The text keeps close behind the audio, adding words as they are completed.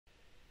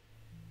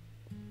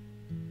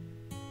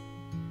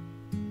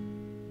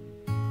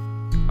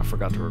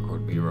forgot to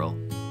record B-roll.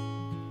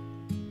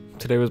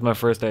 Today was my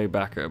first day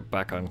back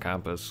on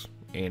campus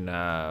in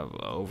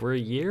over a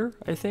year,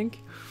 I think.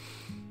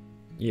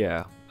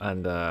 Yeah,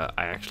 and I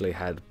actually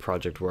had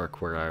project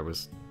work where I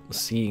was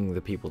seeing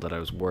the people that I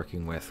was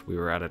working with. We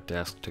were at a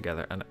desk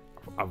together, and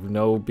I've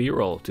no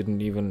B-roll.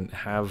 Didn't even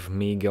have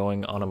me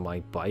going on my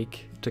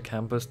bike to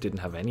campus. Didn't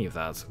have any of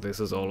that. So this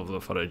is all of the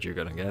footage you're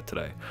gonna get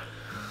today.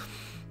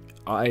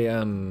 I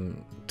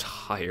am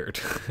tired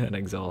and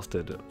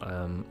exhausted.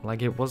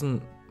 Like, it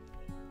wasn't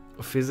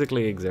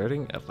physically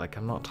exerting. Like,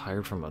 I'm not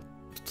tired from a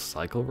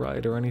cycle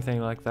ride or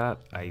anything like that.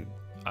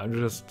 I'm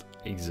just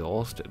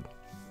exhausted,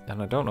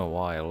 and I don't know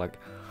why. Like,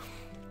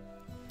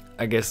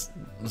 I guess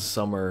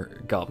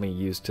summer got me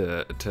used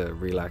to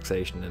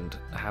relaxation and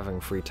having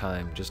free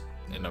time, just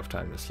enough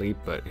time to sleep.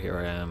 But here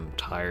I am,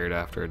 tired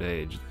after a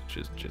day,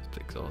 just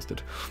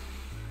exhausted.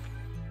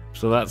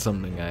 So that's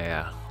something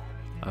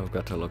I've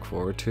got to look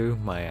forward to.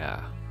 My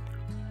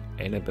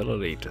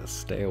inability to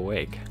stay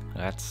awake.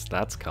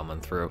 That's coming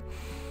through.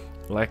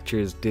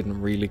 Lectures didn't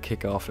really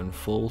kick off in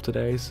full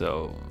today,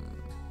 so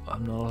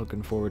I'm not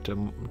looking forward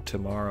to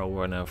tomorrow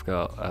when I've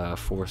got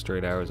 4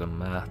 straight hours of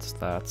maths.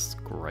 That's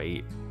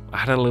great. I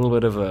had a little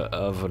bit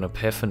of an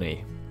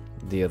epiphany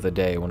the other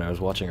day when I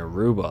was watching a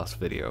Rubos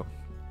video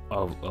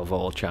of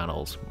all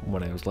channels,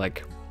 when I was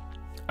like,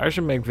 I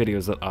should make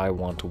videos that I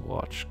want to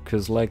watch,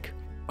 because, like,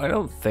 I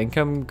don't think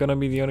I'm gonna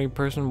be the only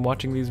person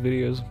watching these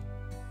videos,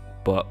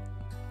 but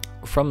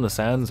from the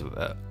sounds of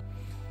it,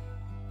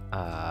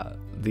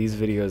 these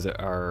videos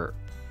are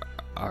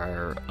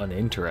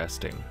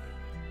uninteresting,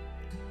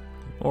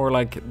 or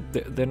like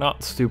they're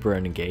not super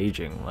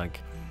engaging.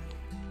 Like,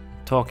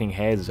 talking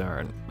heads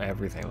aren't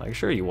everything. Like,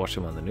 sure, you watch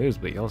them on the news,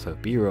 but you also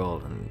have B-roll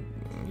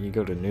and you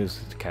go to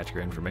news to catch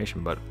your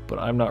information, but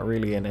I'm not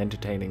really an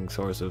entertaining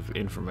source of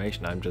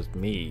information. I'm just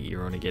me.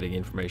 You're only getting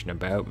information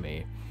about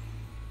me.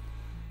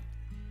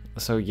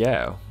 So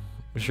yeah,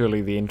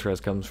 surely the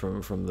interest comes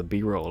from the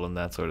B-roll and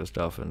that sort of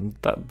stuff, and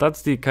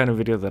that's the kind of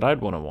video that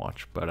I'd want to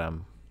watch. But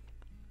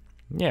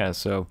yeah,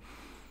 so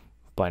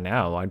by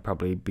now I'd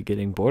probably be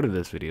getting bored of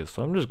this video,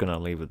 so I'm just gonna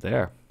leave it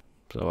there.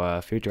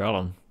 So future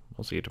Alan,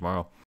 I'll see you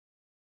tomorrow.